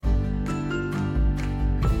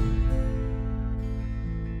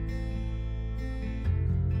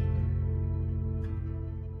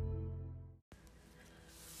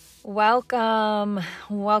Welcome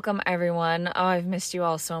everyone. Oh, I've missed you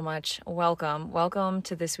all so much. Welcome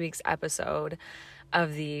to this week's episode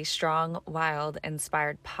of the Strong, Wild,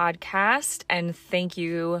 Inspired podcast. And thank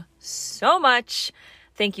you so much.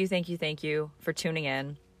 Thank you for tuning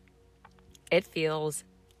in. It feels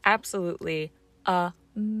absolutely amazing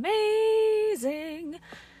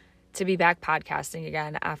to be back podcasting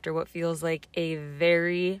again after what feels like a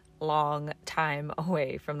very long time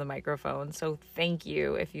away from the microphone. So thank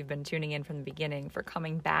you if you've been tuning in from the beginning for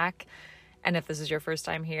coming back. And if this is your first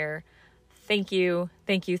time here, thank you.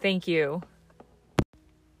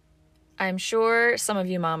 I'm sure some of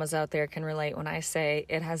you mamas out there can relate when I say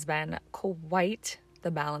it has been quite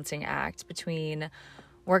the balancing act between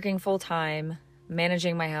working full time,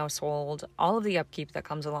 managing my household, all of the upkeep that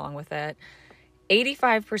comes along with it,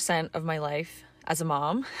 85% of my life as a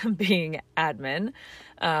mom being admin,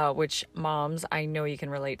 which moms, I know you can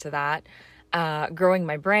relate to that. Growing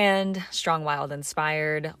my brand, Strong, Wild,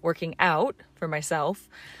 Inspired, working out for myself,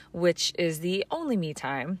 which is the only me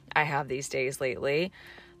time I have these days lately.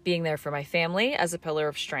 Being there for my family as a pillar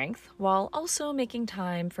of strength, while also making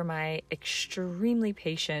time for my extremely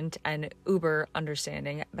patient and uber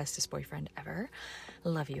understanding bestest boyfriend ever.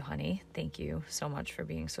 Love you, honey. Thank you so much for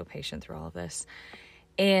being so patient through all of this.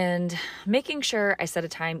 And making sure I set a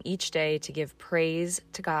time each day to give praise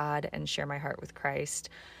to God and share my heart with Christ,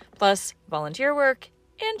 plus volunteer work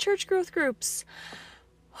and church growth groups.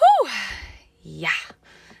 Whew! Yeah,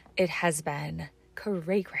 it has been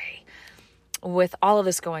cray. With all of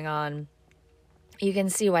this going on, you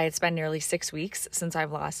can see why it's been nearly 6 weeks since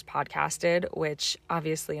I've last podcasted, which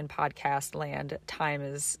obviously in podcast land, time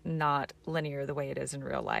is not linear the way it is in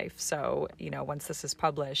real life. So, once this is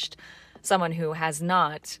published, someone who has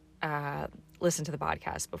not listened to the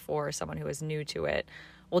podcast before, someone who is new to it,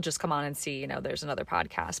 will just come on and see, there's another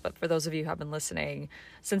podcast. But for those of you who have been listening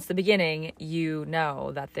since the beginning, you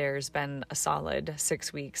know that there's been a solid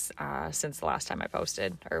 6 weeks since the last time I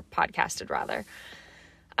posted, or podcasted rather.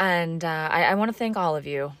 And I want to thank all of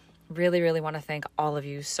you, really want to thank all of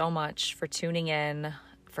you so much for tuning in,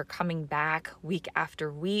 for coming back week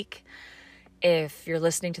after week. If you're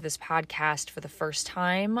listening to this podcast for the first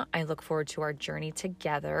time, I look forward to our journey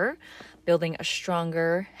together, building a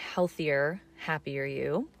stronger, healthier, happier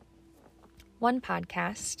you, one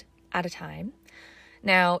podcast at a time.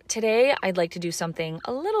 Now, today I'd like to do something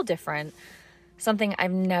a little different, something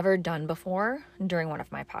I've never done before during one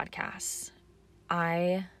of my podcasts.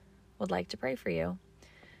 I would like to pray for you.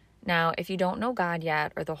 Now, if you don't know God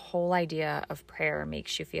yet, or the whole idea of prayer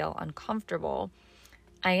makes you feel uncomfortable,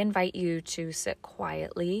 I invite you to sit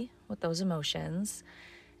quietly with those emotions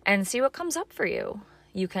and see what comes up for you.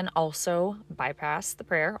 You can also bypass the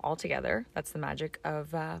prayer altogether. That's the magic of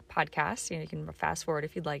podcasts. You can fast forward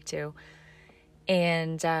if you'd like to.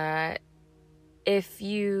 And if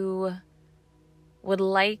you would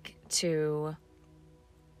like to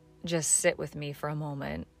just sit with me for a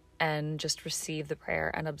moment and just receive the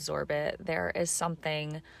prayer and absorb it, there is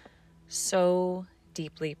something so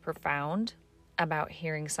deeply profound about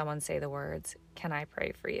hearing someone say the words, "Can I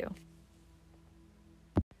pray for you?"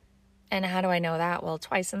 And how do I know that? Well,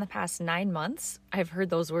 twice in the past 9 months, I've heard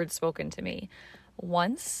those words spoken to me.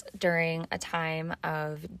 Once during a time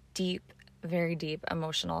of deep, very deep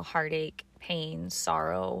emotional heartache, pain,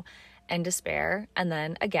 sorrow, and despair. And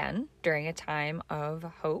then again, during a time of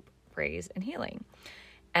hope, praise, and healing.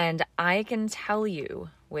 And I can tell you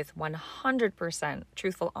with 100%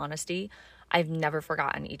 truthful honesty, I've never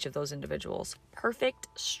forgotten each of those individuals. Perfect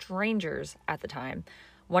strangers at the time.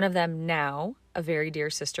 One of them now, a very dear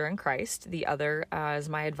sister in Christ. The other is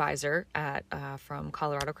my advisor from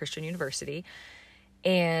Colorado Christian University.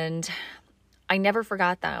 And I never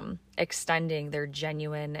forgot them extending their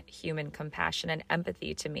genuine human compassion and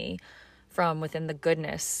empathy to me from within the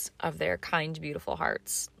goodness of their kind, beautiful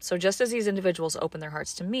hearts. So just as these individuals open their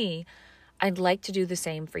hearts to me, I'd like to do the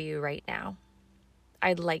same for you right now.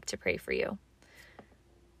 I'd like to pray for you.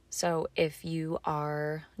 So if you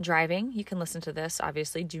are driving, you can listen to this.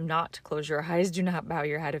 Obviously, do not close your eyes. Do not bow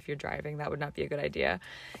your head if you're driving. That would not be a good idea.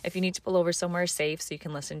 If you need to pull over somewhere safe so you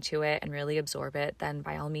can listen to it and really absorb it, then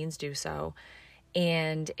by all means do so.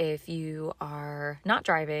 And if you are not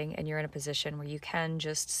driving and you're in a position where you can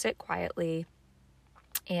just sit quietly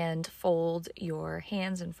and fold your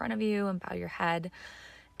hands in front of you and bow your head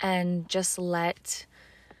and just let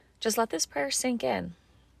this prayer sink in.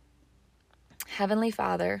 Heavenly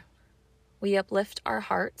Father, we uplift our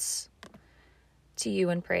hearts to you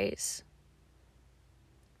in praise.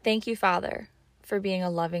 Thank you, Father, for being a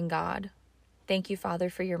loving God. Thank you, Father,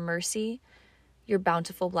 for your mercy, your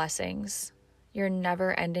bountiful blessings, your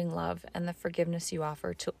never-ending love, and the forgiveness you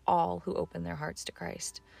offer to all who open their hearts to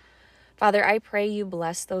Christ. Father, I pray you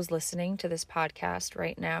bless those listening to this podcast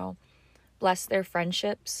right now. Bless their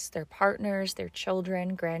friendships, their partners, their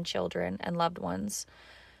children, grandchildren, and loved ones.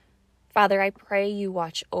 Father, I pray you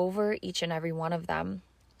watch over each and every one of them,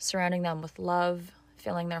 surrounding them with love,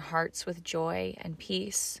 filling their hearts with joy and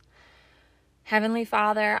peace. Heavenly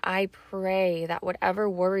Father, I pray that whatever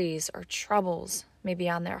worries or troubles may be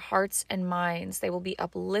on their hearts and minds, they will be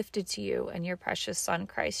uplifted to you and your precious Son,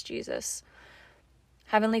 Christ Jesus.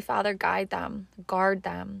 Heavenly Father, guide them, guard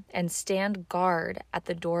them, and stand guard at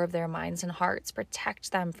the door of their minds and hearts.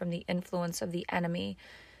 Protect them from the influence of the enemy.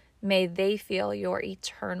 May they feel your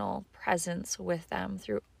eternal presence with them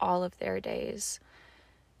through all of their days.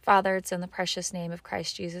 Father, it's in the precious name of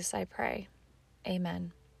Christ Jesus I pray.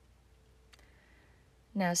 Amen.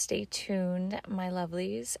 Now stay tuned, my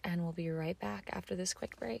lovelies, and we'll be right back after this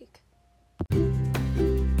quick break.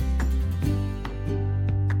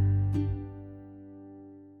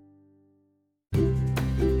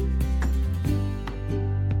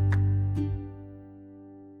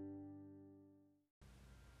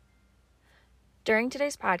 During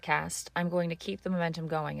today's podcast, I'm going to keep the momentum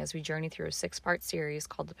going as we journey through a 6-part series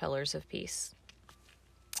called The Pillars of Peace.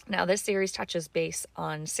 Now, this series touches base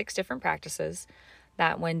on 6 different practices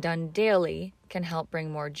that, when done daily, can help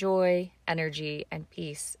bring more joy, energy, and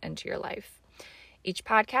peace into your life. Each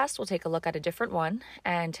podcast will take a look at a different one,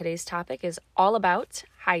 and today's topic is all about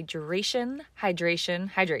hydration,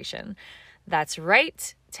 hydration, hydration. That's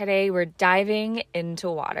right. Today we're diving into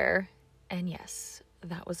water. And yes,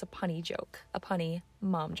 that was a punny joke, a punny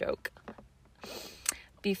mom joke.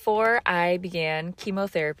 Before I began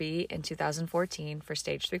chemotherapy in 2014 for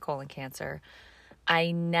stage 3 colon cancer, I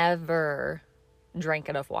never drank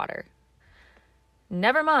enough water.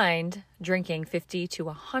 Never mind drinking 50 to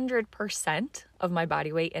 100% of my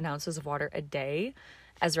body weight in ounces of water a day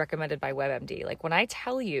as recommended by WebMD. Like, when I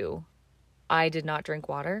tell you I did not drink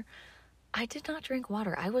water, I did not drink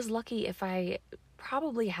water. I was lucky if I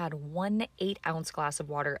probably had 1 8-ounce glass of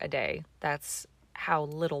water a day. That's how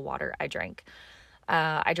little water I drank.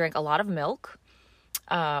 I drank a lot of milk,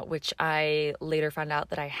 which I later found out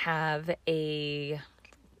that I have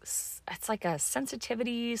it's like a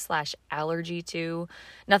sensitivity / allergy to.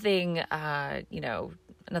 Nothing,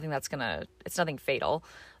 nothing that's it's nothing fatal,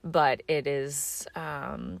 but it is,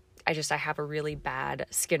 I have a really bad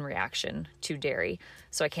skin reaction to dairy,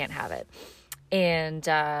 so I can't have it. And,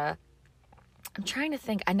 I'm trying to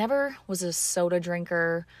think. I never was a soda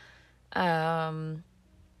drinker. I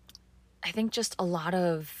think just a lot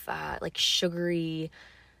of like sugary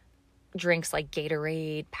drinks like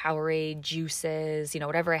Gatorade, Powerade, juices,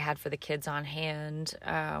 whatever I had for the kids on hand,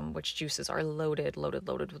 which juices are loaded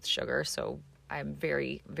with sugar. So I'm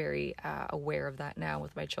very, very aware of that now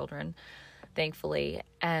with my children, thankfully.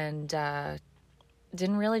 And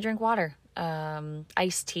didn't really drink water.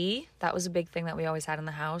 Iced tea, that was a big thing that we always had in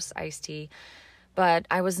the house, iced tea. But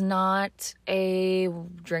I was not a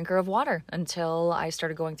drinker of water until I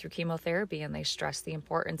started going through chemotherapy, and they stressed the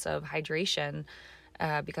importance of hydration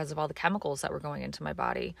because of all the chemicals that were going into my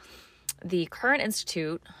body. The current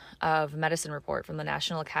Institute of Medicine report from the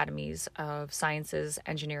National Academies of Sciences,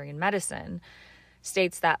 Engineering, and Medicine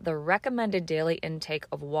states that the recommended daily intake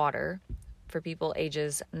of water for people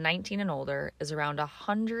ages 19 and older is around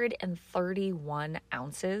 131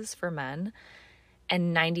 ounces for men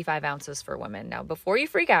and 95 ounces for women. Now, before you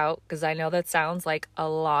freak out, because I know that sounds like a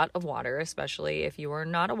lot of water, especially if you are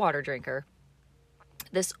not a water drinker,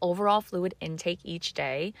 this overall fluid intake each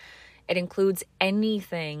day, it includes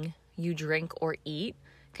anything you drink or eat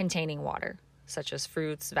containing water, such as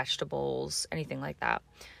fruits, vegetables, anything like that.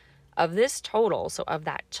 Of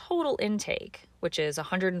that total intake, which is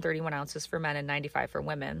 131 ounces for men and 95 for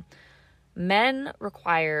women, men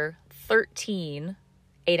require 13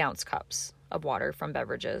 8-ounce cups of water from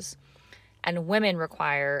beverages, and women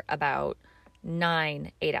require about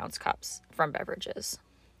 9 8-ounce cups from beverages.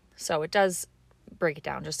 So it does break it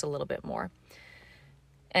down just a little bit more.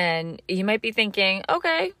 And you might be thinking,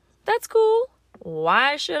 okay, that's cool.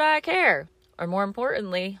 Why should I care? Or more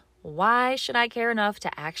importantly, why should I care enough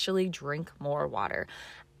to actually drink more water?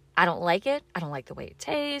 I don't like it. I don't like the way it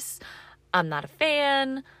tastes. I'm not a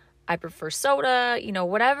fan. I prefer soda.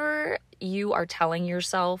 Whatever you are telling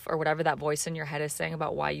yourself, or whatever that voice in your head is saying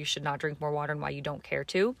about why you should not drink more water and why you don't care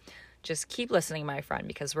to, just keep listening, my friend,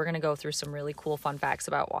 because we're going to go through some really cool fun facts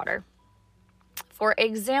about water. For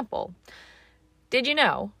example, did you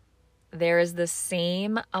know there is the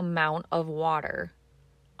same amount of water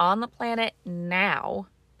on the planet now,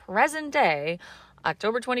 present day,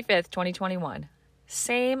 October 25th, 2021,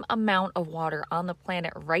 same amount of water on the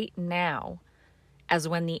planet right now as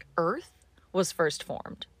when the Earth was first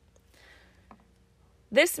formed.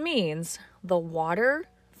 This means the water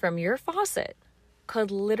from your faucet could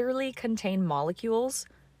literally contain molecules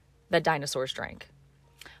that dinosaurs drank.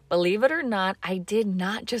 Believe it or not, I did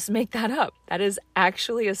not just make that up. That is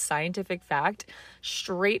actually a scientific fact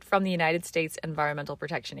straight from the United States Environmental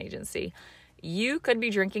Protection Agency. You could be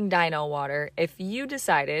drinking dino water if you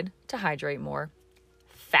decided to hydrate more.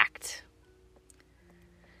 Fact.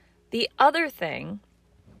 The other thing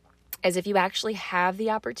is if you actually have the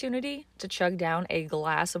opportunity to chug down a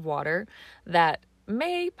glass of water that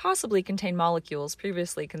may possibly contain molecules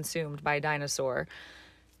previously consumed by a dinosaur,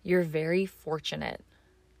 you're very fortunate,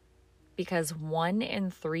 because 1 in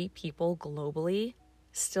 3 people globally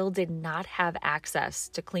still did not have access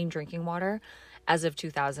to clean drinking water as of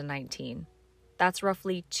 2019. That's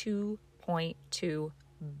roughly 2.2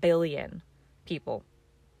 billion people.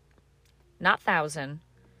 Not thousand,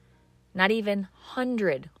 not even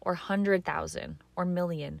 100 or 100,000 or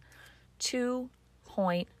million.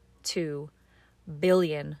 2.2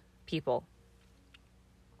 billion people.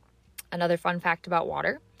 Another fun fact about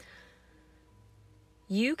water: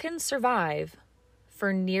 you can survive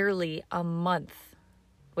for nearly a month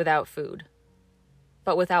without food.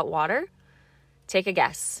 But without water, take a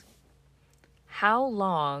guess. How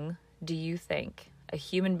long do you think a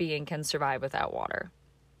human being can survive without water?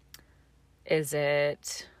 Is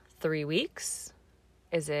it 3 weeks?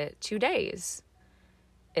 Is it 2 days?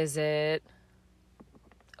 Is it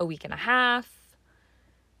a week and a half?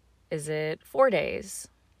 Is it 4 days?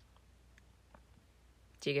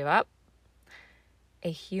 Do you give up? A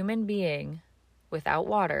human being without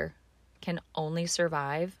water can only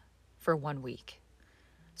survive for 1 week.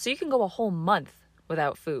 So you can go a whole month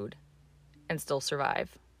without food and still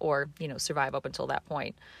survive, or, survive up until that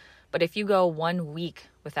point. But if you go 1 week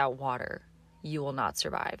without water, you will not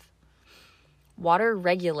survive. Water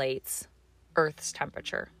regulates Earth's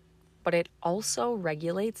temperature, but it also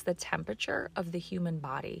regulates the temperature of the human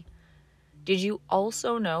body. Did you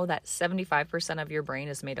also know that 75% of your brain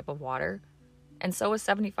is made up of water? And so is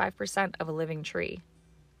 75% of a living tree.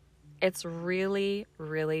 It's really,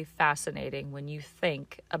 really fascinating when you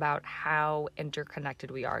think about how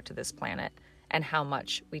interconnected we are to this planet and how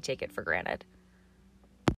much we take it for granted.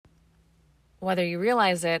 Whether you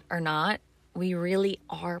realize it or not, we really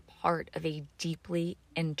are part of a deeply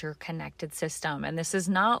interconnected system. And this is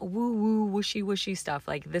not woo-woo, wishy-washy stuff.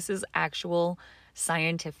 Like, this is actual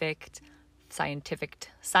scientific,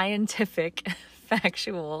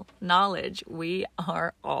 factual knowledge. We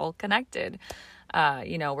are all connected.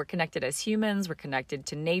 We're connected as humans. We're connected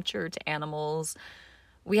to nature, to animals.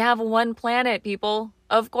 We have one planet, people.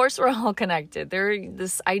 Of course, we're all connected.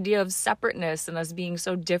 This idea of separateness and us being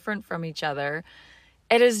so different from each other,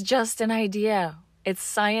 it is just an idea. It's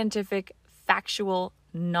scientific, factual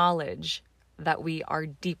knowledge that we are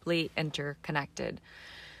deeply interconnected.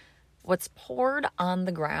 What's poured on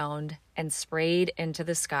the ground and sprayed into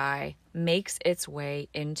the sky makes its way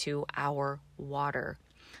into our water.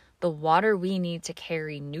 The water we need to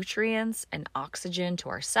carry nutrients and oxygen to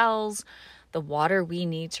our cells, the water we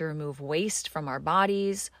need to remove waste from our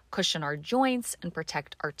bodies, cushion our joints, and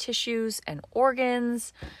protect our tissues and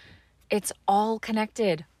organs. It's all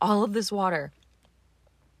connected, all of this water.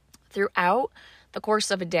 Throughout the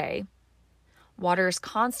course of a day, water is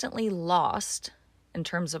constantly lost in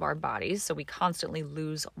terms of our bodies. So we constantly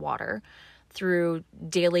lose water through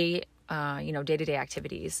daily, day-to-day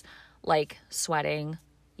activities like sweating,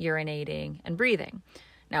 urinating, and breathing.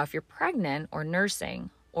 Now, if you're pregnant or nursing,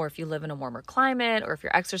 or if you live in a warmer climate, or if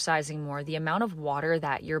you're exercising more, the amount of water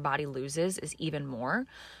that your body loses is even more,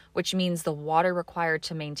 which means the water required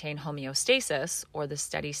to maintain homeostasis, or the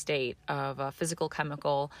steady state of physical,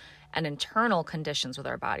 chemical, and internal conditions with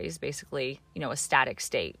our bodies, basically, a static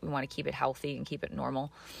state. We want to keep it healthy and keep it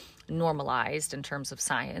normalized in terms of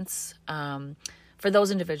science. For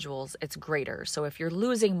those individuals, it's greater. So if you're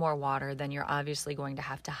losing more water, then you're obviously going to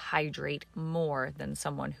have to hydrate more than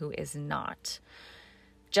someone who is not.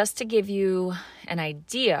 Just to give you an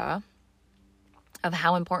idea of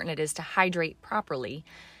how important it is to hydrate properly,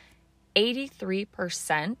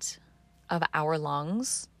 83% of our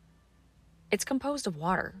lungs, it's composed of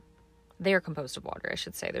water. They are composed of water, I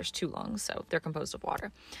should say. There's 2 lungs, so they're composed of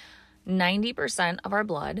water. 90% of our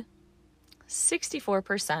blood,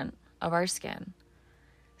 64% of our skin,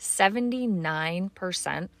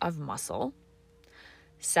 79% of muscle,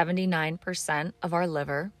 79% of our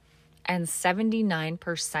liver, and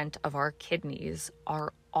 79% of our kidneys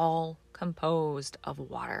are all composed of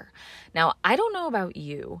water. Now, I don't know about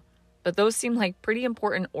you, But those seem like pretty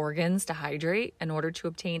important organs to hydrate in order to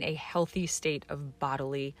obtain a healthy state of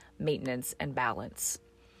bodily maintenance and balance.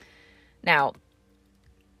 Now,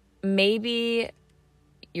 maybe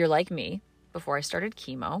you're like me before I started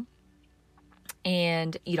chemo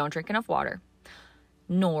and you don't drink enough water,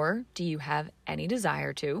 nor do you have any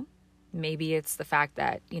desire to. Maybe it's the fact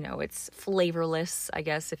that, it's flavorless. I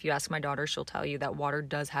guess if you ask my daughter, she'll tell you that water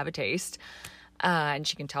does have a taste, and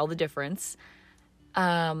she can tell the difference.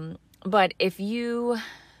 But if you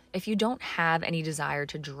don't have any desire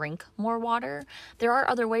to drink more water, there are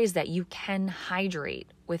other ways that you can hydrate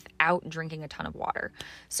without drinking a ton of water.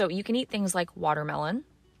 So you can eat things like watermelon,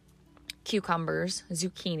 cucumbers,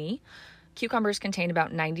 zucchini. Cucumbers contain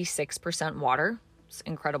about 96% water. It's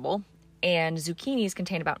incredible. And zucchinis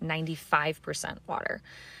contain about 95% water.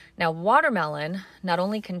 Now, watermelon not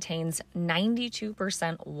only contains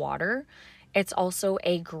 92% water, it's also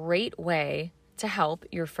a great way to help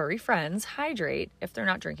your furry friends hydrate if they're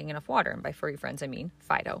not drinking enough water. And by furry friends, I mean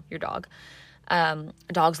Fido, your dog.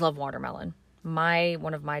 Dogs love watermelon.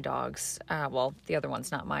 One of my dogs, the other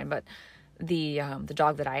one's not mine, but the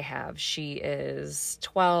dog that I have, she is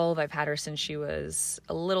 12. I've had her since she was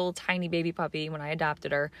a little tiny baby puppy when I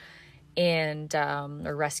adopted her and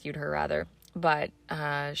or rescued her rather. But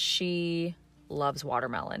she loves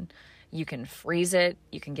watermelon. You can freeze it.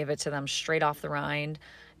 You can give it to them straight off the rind.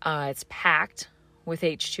 It's packed with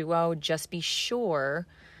H2O. Just be sure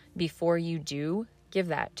before you do give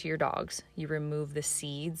that to your dogs, you remove the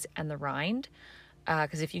seeds and the rind.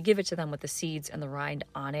 Because if you give it to them with the seeds and the rind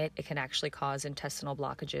on it, it can actually cause intestinal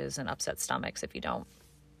blockages and upset stomachs if you don't.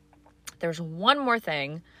 There's one more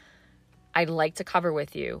thing I'd like to cover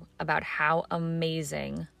with you about how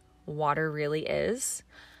amazing water really is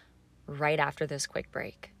right after this quick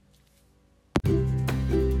break.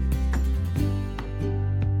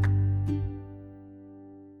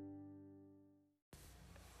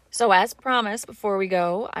 So as promised, before we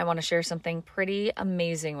go, I want to share something pretty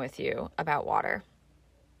amazing with you about water.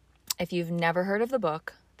 If you've never heard of the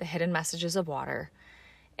book, The Hidden Messages of Water,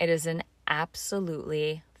 it is an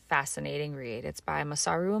absolutely fascinating read. It's by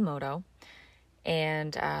Masaru Emoto,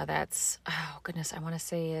 and that's, I want to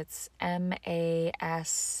say it's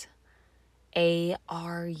Masaru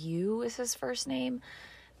is his first name,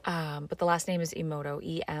 but the last name is Emoto,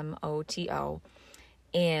 Emoto.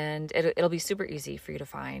 And it'll be super easy for you to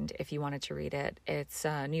find if you wanted to read it. It's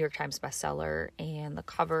a New York Times bestseller, and the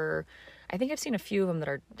cover, I think I've seen a few of them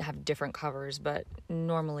that have different covers, but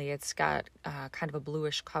normally it's got kind of a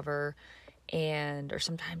bluish cover, or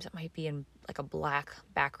sometimes it might be in like a black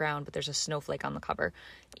background, but there's a snowflake on the cover.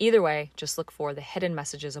 Either way, just look for The Hidden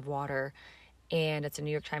Messages of Water, and it's a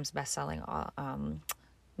New York Times bestselling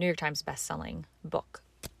book.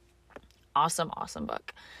 Awesome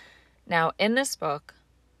book. Now, in this book,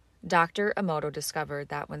 Dr. Emoto discovered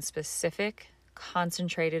that when specific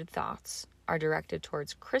concentrated thoughts are directed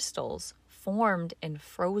towards crystals formed in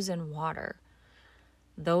frozen water,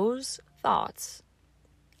 those thoughts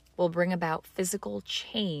will bring about physical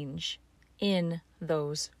change in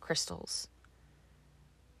those crystals.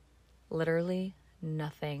 Literally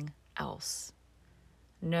nothing else.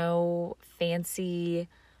 No fancy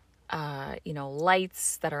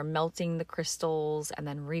lights that are melting the crystals and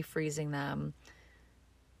then refreezing them.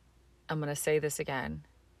 I'm going to say this again.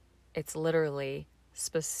 It's literally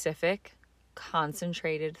specific,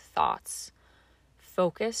 concentrated thoughts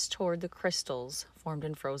focused toward the crystals formed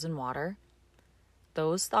in frozen water.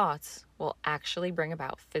 Those thoughts will actually bring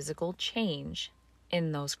about physical change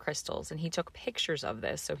in those crystals. And he took pictures of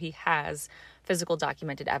this, so he has physical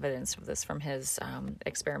documented evidence of this from his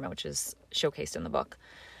experiment, which is showcased in the book.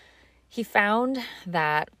 He found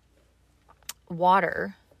that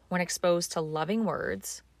water, when exposed to loving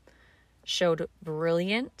words, showed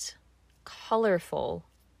brilliant, colorful,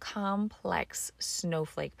 complex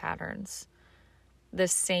snowflake patterns. The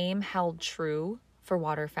same held true for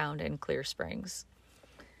water found in clear springs.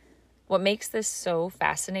 What makes this so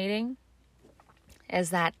fascinating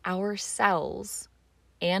is that our cells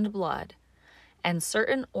and blood and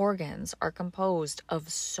certain organs are composed of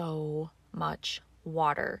so much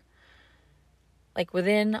water. Like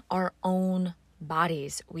within our own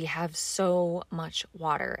bodies, we have so much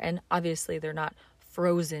water. And obviously they're not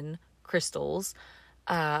frozen crystals,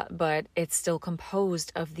 but it's still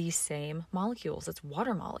composed of these same molecules. It's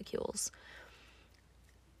water molecules.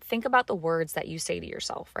 Think about the words that you say to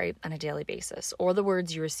yourself, right, on a daily basis, or the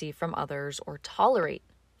words you receive from others or tolerate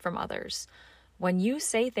from others. When you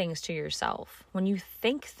say things to yourself, when you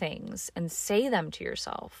think things and say them to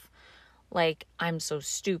yourself, like, I'm so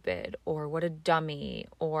stupid, or what a dummy,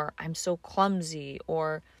 or I'm so clumsy,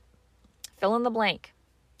 or fill in the blank.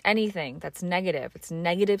 anything that's negative. It's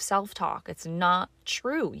negative self-talk. It's not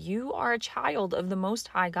true. You are a child of the Most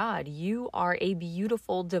High God. You are a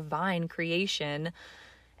beautiful, divine creation,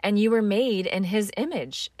 and you were made in His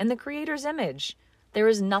image, in the Creator's image. There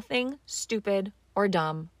is nothing stupid or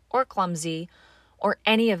dumb or clumsy or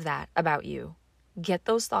any of that about you. Get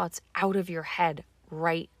those thoughts out of your head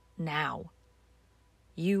right now.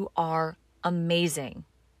 You are amazing.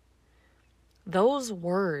 Those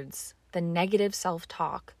words, the negative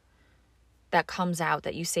self-talk that comes out,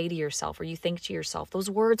 that you say to yourself or you think to yourself, those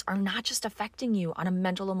words are not just affecting you on a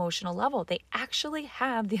mental, emotional level. They actually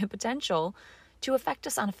have the potential to affect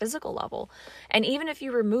us on a physical level. And even if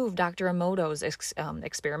you remove Dr. Emoto's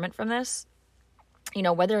experiment from this,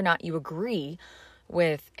 whether or not you agree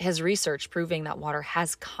with his research proving that water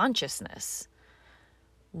has consciousness,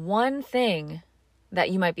 one thing that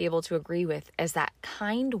you might be able to agree with is that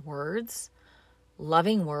kind words,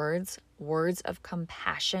 loving words, words of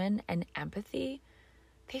compassion and empathy,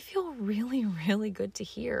 they feel really, really good to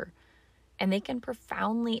hear. And they can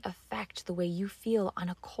profoundly affect the way you feel on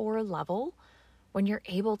a core level when you're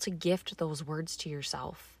able to gift those words to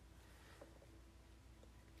yourself.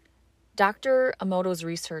 Dr. Emoto's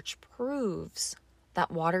research proves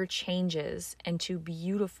that water changes into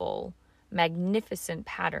beautiful, magnificent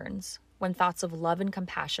patterns when thoughts of love and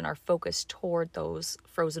compassion are focused toward those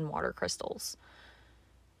frozen water crystals.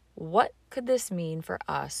 What could this mean for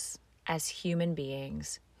us as human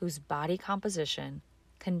beings whose body composition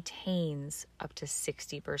contains up to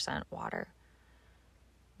 60% water?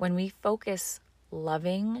 When we focus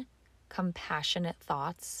loving, compassionate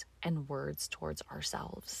thoughts and words towards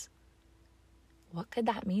ourselves, what could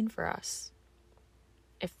that mean for us?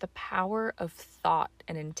 If the power of thought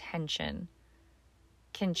and intention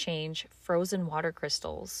can change frozen water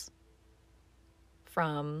crystals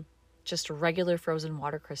from just regular frozen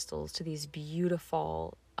water crystals to these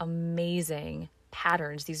beautiful, amazing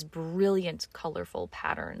patterns, these brilliant, colorful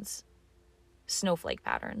patterns, snowflake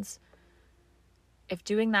patterns. If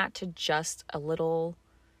doing that to just a little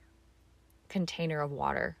container of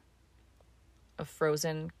water, of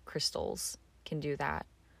frozen crystals, can do that,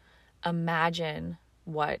 imagine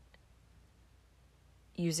what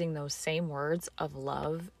using those same words of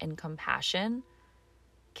love and compassion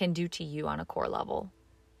can do to you on a core level.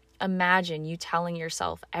 Imagine you telling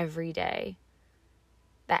yourself every day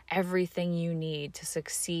that everything you need to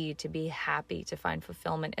succeed, to be happy, to find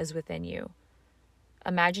fulfillment is within you.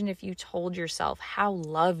 Imagine if you told yourself how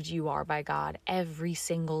loved you are by God every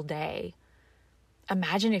single day.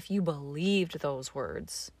 Imagine if you believed those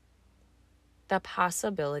words. The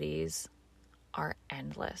possibilities are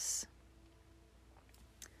endless.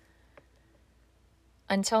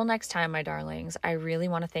 Until next time, my darlings, I really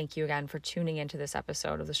want to thank you again for tuning into this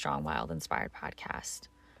episode of the Strong, Wild, Inspired podcast.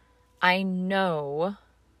 I know,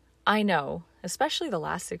 especially the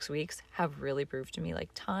last 6 weeks have really proved to me like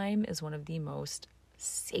time is one of the most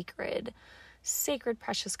sacred,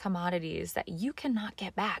 precious commodities that you cannot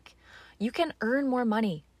get back. You can earn more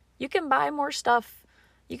money. You can buy more stuff.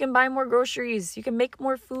 You can buy more groceries. You can make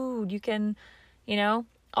more food. You can,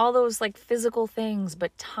 all those like physical things,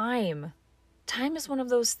 but time is one of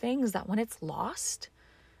those things that when it's lost,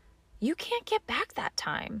 you can't get back that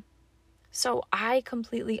time. So I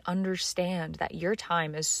completely understand that your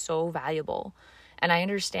time is so valuable. And I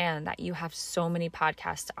understand that you have so many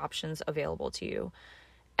podcast options available to you.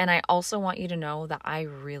 And I also want you to know that I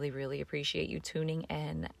really, really appreciate you tuning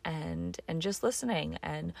in and just listening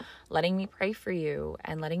and letting me pray for you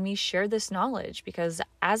and letting me share this knowledge, because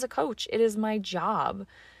as a coach, it is my job.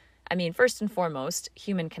 First and foremost,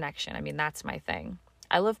 human connection. That's my thing.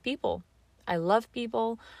 I love people. I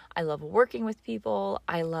love working with people.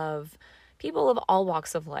 I love people of all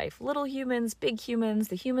walks of life. Little humans, big humans,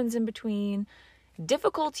 the humans in between,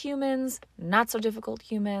 difficult humans, not so difficult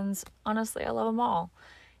humans. Honestly, I love them all.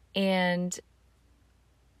 And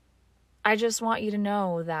I just want you to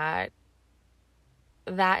know that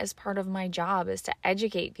that is part of my job, is to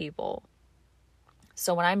educate people.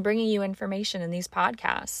 So when I'm bringing you information in these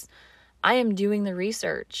podcasts, I am doing the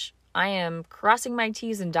research. I am crossing my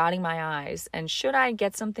T's and dotting my I's. And should I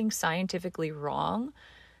get something scientifically wrong,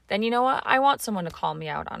 then you know what? I want someone to call me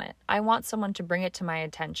out on it. I want someone to bring it to my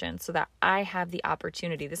attention so that I have the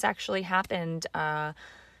opportunity. This actually happened a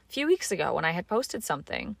few weeks ago when I had posted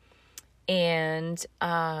something. And,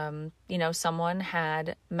 someone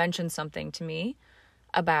had mentioned something to me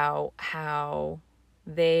about how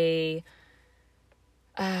they...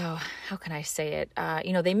 how can I say it?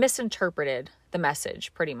 They misinterpreted the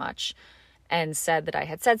message pretty much and said that I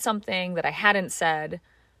had said something that I hadn't said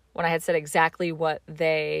when I had said exactly what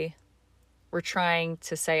they were trying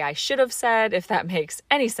to say I should have said, if that makes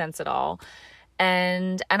any sense at all.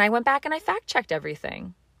 And I went back and I fact checked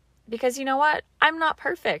everything, because you know what? I'm not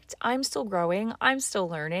perfect. I'm still growing. I'm still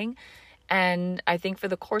learning. And I think for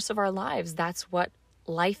the course of our lives, that's what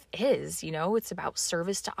life is. It's about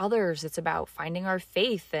service to others. It's about finding our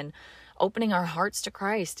faith and opening our hearts to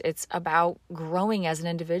Christ. It's about growing as an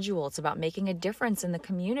individual. It's about making a difference in the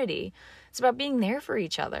community. It's about being there for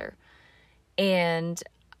each other. And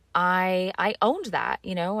I owned that,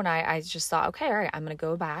 and I just thought, okay, all right, I'm going to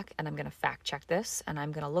go back and I'm going to fact check this and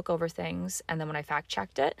I'm going to look over things. And then when I fact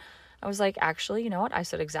checked it, I was like, actually, you know what? I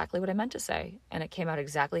said exactly what I meant to say. And it came out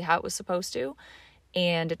exactly how it was supposed to.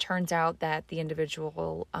 And it turns out that the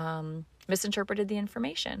individual misinterpreted the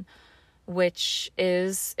information, which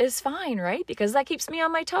is fine, right? Because that keeps me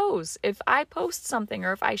on my toes. If I post something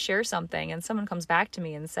or if I share something and someone comes back to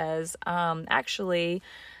me and says, actually,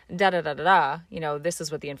 this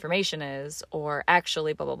is what the information is, or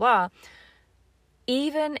actually, blah, blah, blah.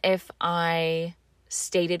 Even if I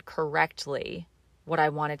stated correctly what I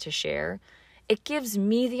wanted to share, it gives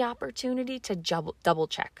me the opportunity to double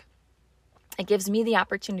check. It gives me the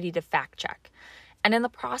opportunity to fact check. And in the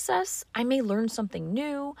process, I may learn something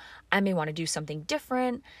new. I may want to do something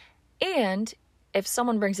different. And if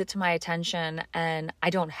someone brings it to my attention and I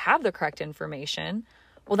don't have the correct information,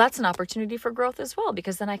 well, that's an opportunity for growth as well,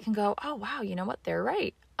 because then I can go, oh, wow, you know what? They're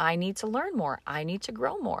right. I need to learn more. I need to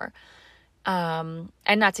grow more. And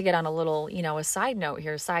not to get on a little, a side note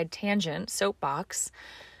here, side tangent, soapbox.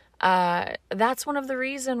 That's one of the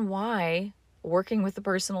reasons why working with a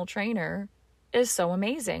personal trainer is so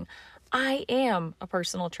amazing. I am a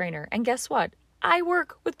personal trainer. And guess what? I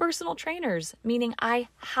work with personal trainers, meaning I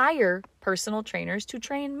hire personal trainers to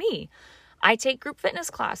train me. I take group fitness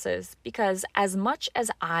classes because as much as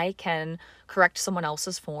I can correct someone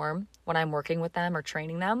else's form when I'm working with them or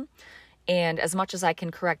training them, and as much as I can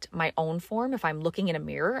correct my own form if I'm looking in a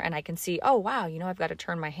mirror and I can see, oh, wow, I've got to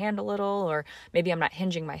turn my hand a little, or maybe I'm not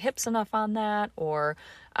hinging my hips enough on that, or,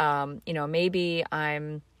 maybe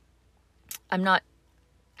I'm not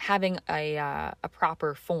having a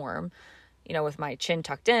proper form, with my chin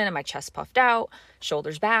tucked in and my chest puffed out,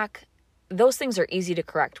 shoulders back. Those things are easy to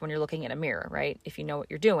correct when you're looking in a mirror, right? If you know what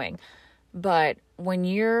you're doing. But when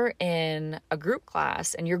you're in a group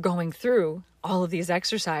class and you're going through all of these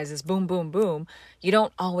exercises, boom, boom, boom, you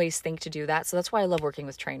don't always think to do that. So that's why I love working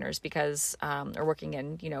with trainers because, or working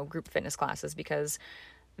in, group fitness classes, because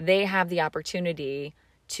they have the opportunity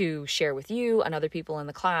to share with you and other people in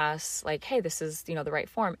the class, like, hey, this is, the right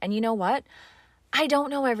form. And you know what? I don't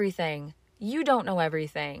know everything. You don't know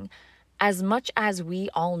everything. As much as we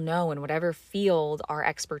all know in whatever field our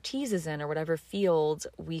expertise is in, or whatever field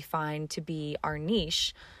we find to be our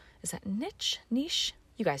niche, is that niche? Niche?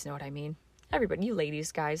 You guys know what I mean. Everybody, you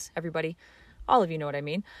ladies, guys, everybody, all of you know what I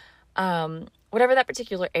mean. Whatever that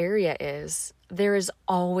particular area is, there is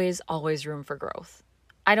always, always room for growth.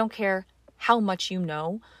 I don't care how much you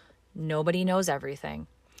know, nobody knows everything.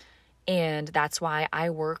 And that's why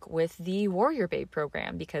I work with the Warrior Babe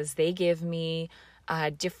program, because they give me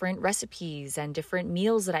different recipes and different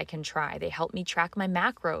meals that I can try. They help me track my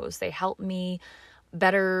macros. They help me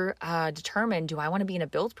better determine, do I want to be in a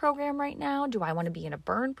build program right now? Do I want to be in a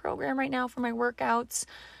burn program right now for my workouts?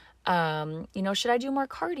 Should I do more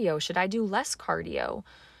cardio? Should I do less cardio?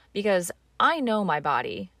 Because I know my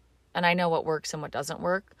body and I know what works and what doesn't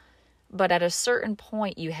work. But at a certain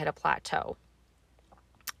point, you hit a plateau.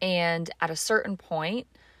 And at a certain point,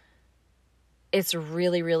 it's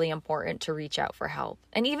really, really important to reach out for help.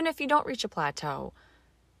 And even if you don't reach a plateau,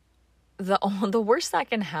 the worst that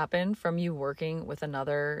can happen from you working with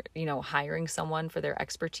another, hiring someone for their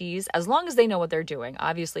expertise, as long as they know what they're doing.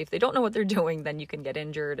 Obviously, if they don't know what they're doing, then you can get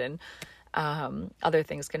injured and other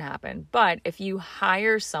things can happen. But if you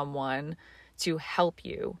hire someone to help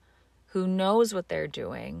you, who knows what they're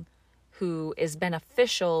doing, who is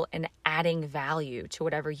beneficial in adding value to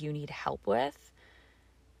whatever you need help with,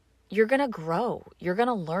 you're going to grow, you're going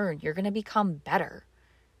to learn, you're going to become better.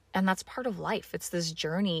 And that's part of life. It's this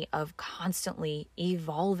journey of constantly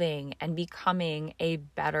evolving and becoming a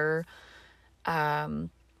better,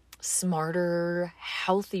 smarter,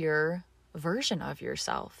 healthier version of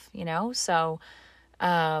yourself, So,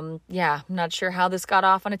 I'm not sure how this got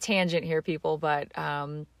off on a tangent here, people, but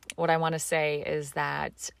what I want to say is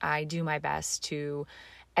that I do my best to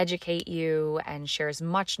educate you and share as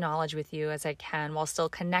much knowledge with you as I can while still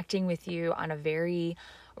connecting with you on a very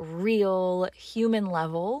real human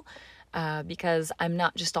level, because I'm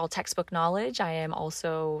not just all textbook knowledge. I am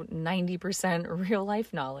also 90% real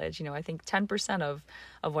life knowledge. I think 10%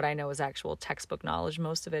 of what I know is actual textbook knowledge.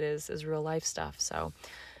 Most of it is real life stuff. So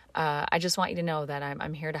I just want you to know that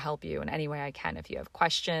I'm here to help you in any way I can. If you have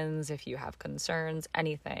questions, if you have concerns,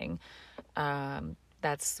 anything.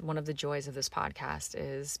 That's one of the joys of this podcast,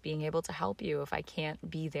 is being able to help you if I can't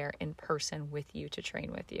be there in person with you to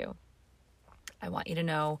train with you. I want you to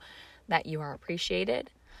know that you are appreciated.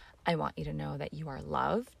 I want you to know that you are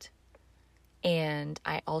loved. And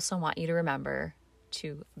I also want you to remember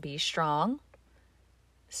to be strong,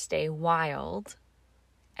 stay wild,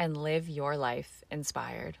 and live your life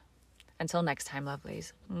inspired. Until next time,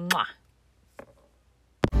 lovelies. Mwah.